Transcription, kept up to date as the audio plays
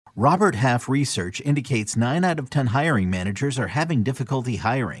Robert Half research indicates 9 out of 10 hiring managers are having difficulty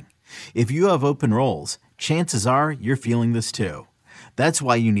hiring. If you have open roles, chances are you're feeling this too. That's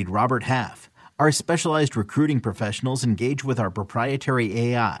why you need Robert Half. Our specialized recruiting professionals engage with our proprietary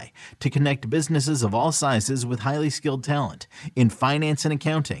AI to connect businesses of all sizes with highly skilled talent in finance and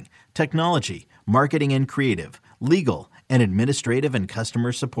accounting, technology, marketing and creative, legal, and administrative and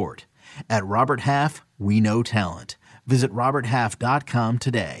customer support. At Robert Half, we know talent. Visit roberthalf.com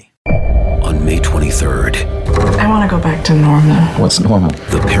today. On May 23rd, I want to go back to normal. What's normal?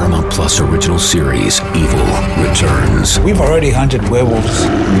 the Paramount Plus original series, Evil, returns. We've already hunted werewolves,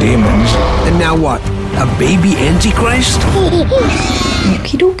 demons. And now what? A baby Antichrist?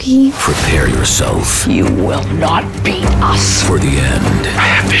 Okie dokie. Prepare yourself You will not beat us. for the end. I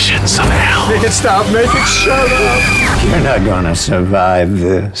have visions of hell. Make it stop, make it shut up. You're not gonna survive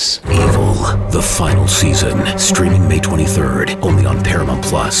this. Evil, the final season, streaming May 23rd, only on Paramount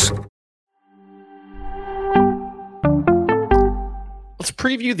Plus. Let's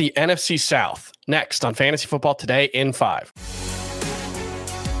preview the NFC South next on Fantasy Football Today in 5.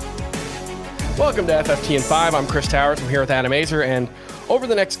 Welcome to FFT in 5. I'm Chris Towers. I'm here with Adam Azer, and over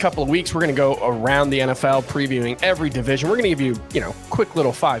the next couple of weeks, we're going to go around the NFL previewing every division. We're going to give you, quick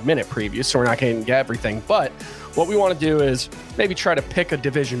little 5-minute previews, so we're not going to get everything. But what we want to do is maybe try to pick a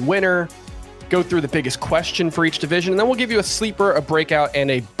division winner, go through the biggest question for each division, and then we'll give you a sleeper, a breakout, and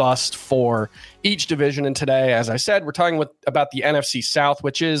a bust for each division. And today, as I said, we're talking about the NFC South,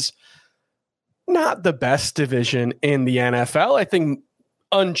 which is not the best division in the NFL. I think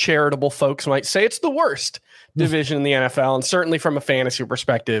uncharitable folks might say it's the worst division in the NFL. And certainly from a fantasy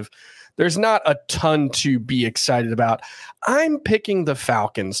perspective, there's not a ton to be excited about. I'm picking the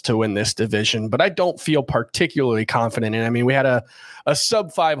Falcons to win this division, but I don't feel particularly confident in it. I mean, we had a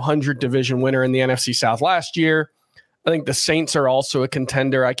sub 500 division winner in the NFC South last year. I think the Saints are also a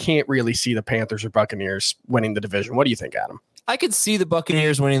contender. I can't really see the Panthers or Buccaneers winning the division. What do you think, Adam? I could see the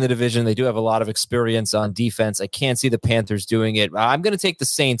Buccaneers winning the division. They do have a lot of experience on defense. I can't see the Panthers doing it. I'm going to take the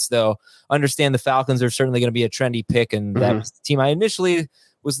Saints, though. Understand the Falcons are certainly going to be a trendy pick, and that was the team I initially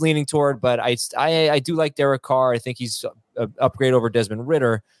was leaning toward, but I do like Derek Carr. I think he's an upgrade over Desmond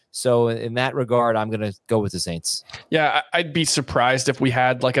Ridder. So in that regard, I'm going to go with the Saints. Yeah, I'd be surprised if we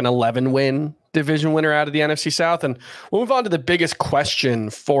had like an 11-win division winner out of the NFC South. And we'll move on to the biggest question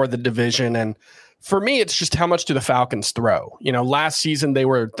for the division. And for me, it's just how much do the Falcons throw? Last season, they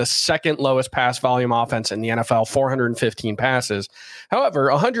were the second lowest pass volume offense in the NFL, 415 passes.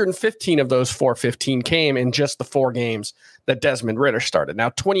 However, 115 of those 415 came in just the 4 games that Desmond Ridder started. Now,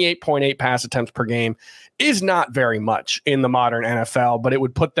 28.8 pass attempts per game is not very much in the modern NFL, but it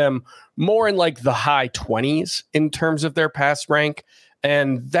would put them more in like the high 20s in terms of their pass rank.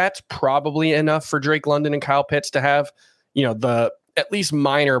 And that's probably enough for Drake London and Kyle Pitts to have, the at least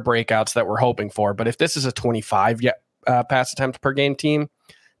minor breakouts that we're hoping for. But if this is a 25 pass attempts per game team,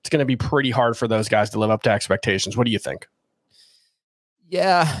 it's going to be pretty hard for those guys to live up to expectations. What do you think?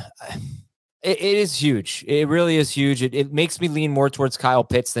 Yeah, it is huge. It really is huge. It makes me lean more towards Kyle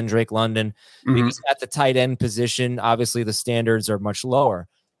Pitts than Drake London because at the tight end position, obviously the standards are much lower.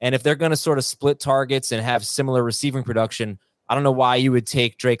 And if they're going to sort of split targets and have similar receiving production, I don't know why you would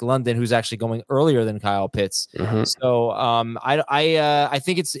take Drake London, who's actually going earlier than Kyle Pitts. So I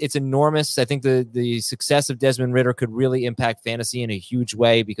think it's enormous. I think the success of Desmond Ridder could really impact fantasy in a huge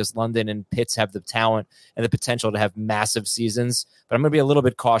way because London and Pitts have the talent and the potential to have massive seasons. But I'm going to be a little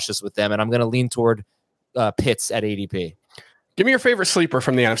bit cautious with them, and I'm going to lean toward Pitts at ADP. Give me your favorite sleeper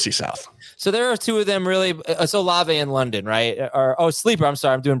from the NFC South. So there are 2 of them really. It's Olave and London, right? Sleeper. I'm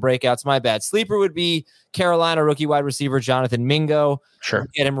sorry. I'm doing breakouts. My bad. Sleeper would be Carolina rookie wide receiver Jonathan Mingo. Sure.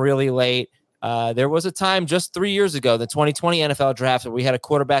 Get him really late. There was a time just 3 years ago, the 2020 NFL draft, where we had a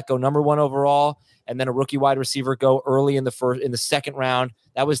quarterback go number 1 overall and then a rookie wide receiver go early in the second round.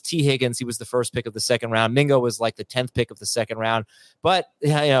 That was T. Higgins. He was the first pick of the second round. Mingo was like the 10th pick of the second round. But,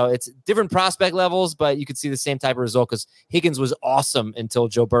 it's different prospect levels, but you could see the same type of result because Higgins was awesome until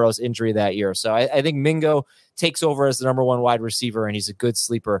Joe Burrow's injury that year. So I think Mingo takes over as the number 1 wide receiver, and he's a good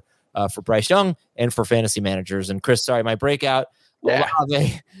sleeper for Bryce Young and for fantasy managers. And Chris, sorry, my breakout,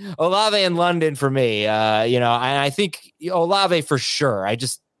 Olave and London for me. And I think Olave for sure. I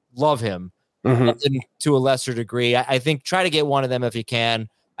just love him. London to a lesser degree. I think try to get one of them if you can.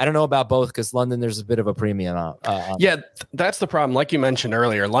 I don't know about both because London, there's a bit of a premium on. That's the problem. Like you mentioned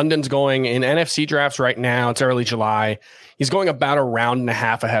earlier, London's going in NFC drafts right now. It's early July. He's going about a round and a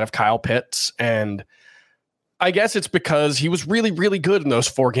half ahead of Kyle Pitts. And I guess it's because he was really, really good in those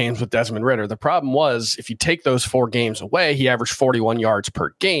 4 games with Desmond Ridder. The problem was if you take those 4 games away, he averaged 41 yards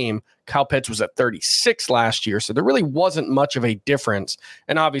per game. Kyle Pitts was at 36 last year, so there really wasn't much of a difference.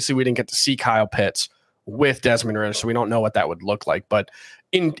 And obviously, we didn't get to see Kyle Pitts with Desmond Ridder, so we don't know what that would look like. But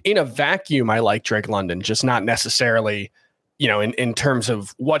in a vacuum, I like Drake London, just not necessarily, in terms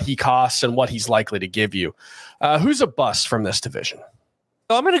of what he costs and what he's likely to give you. Who's a bust from this division?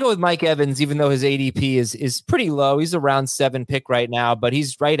 So I'm going to go with Mike Evans, even though his ADP is pretty low. He's a round 7 pick right now, but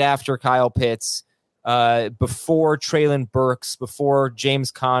he's right after Kyle Pitts, before Treylon Burks, before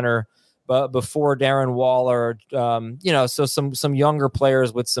James Conner, but before Darren Waller. So some younger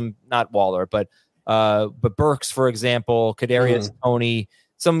players with some, not Waller, but Burks, for example, Kadarius Toney,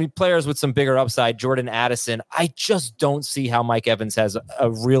 some players with some bigger upside, Jordan Addison. I just don't see how Mike Evans has a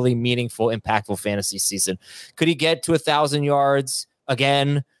really meaningful, impactful fantasy season. Could he get to 1,000 yards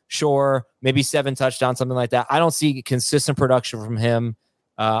again? Sure. Maybe 7 touchdowns, something like that. I don't see consistent production from him.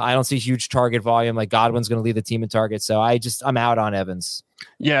 I don't see huge target volume. Like Godwin's going to lead the team in targets. So I'm out on Evans.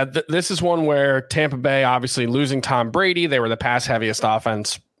 Yeah, this is one where Tampa Bay, obviously losing Tom Brady, they were the pass heaviest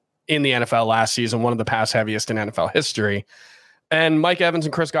offense in the NFL last season, one of the pass heaviest in NFL history. And Mike Evans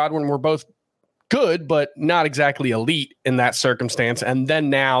and Chris Godwin were both good, but not exactly elite in that circumstance. And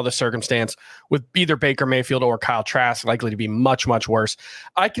then now the circumstance with either Baker Mayfield or Kyle Trask likely to be much, much worse.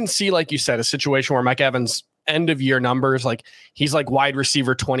 I can see, like you said, a situation where Mike Evans' end of year numbers, like he's like wide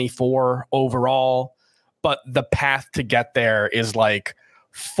receiver 24 overall, but the path to get there is like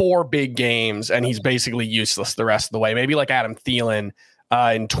 4 big games and he's basically useless the rest of the way. Maybe like Adam Thielen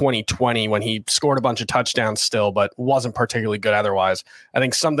in 2020 when he scored a bunch of touchdowns still, but wasn't particularly good otherwise. I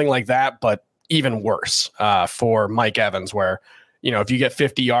think something like that, but even worse for Mike Evans, where, if you get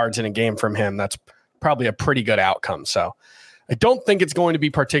 50 yards in a game from him, that's probably a pretty good outcome. So I don't think it's going to be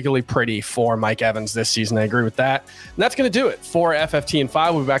particularly pretty for Mike Evans this season. I agree with that. And that's going to do it for FFT and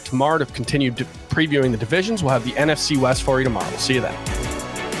 5. We'll be back tomorrow to continue previewing the divisions. We'll have the NFC West for you tomorrow. We'll see you then.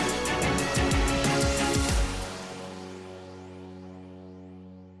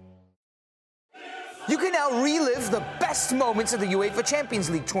 You can now relive the best moments of the UEFA Champions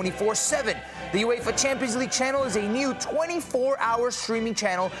League 24/7. The UEFA Champions League channel is a new 24-hour streaming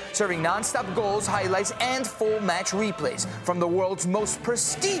channel serving non-stop goals, highlights, and full match replays from the world's most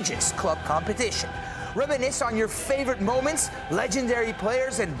prestigious club competition. Reminisce on your favorite moments, legendary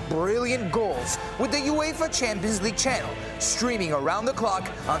players, and brilliant goals with the UEFA Champions League channel, streaming around the clock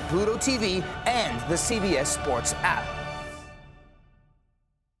on Pluto TV and the CBS Sports app.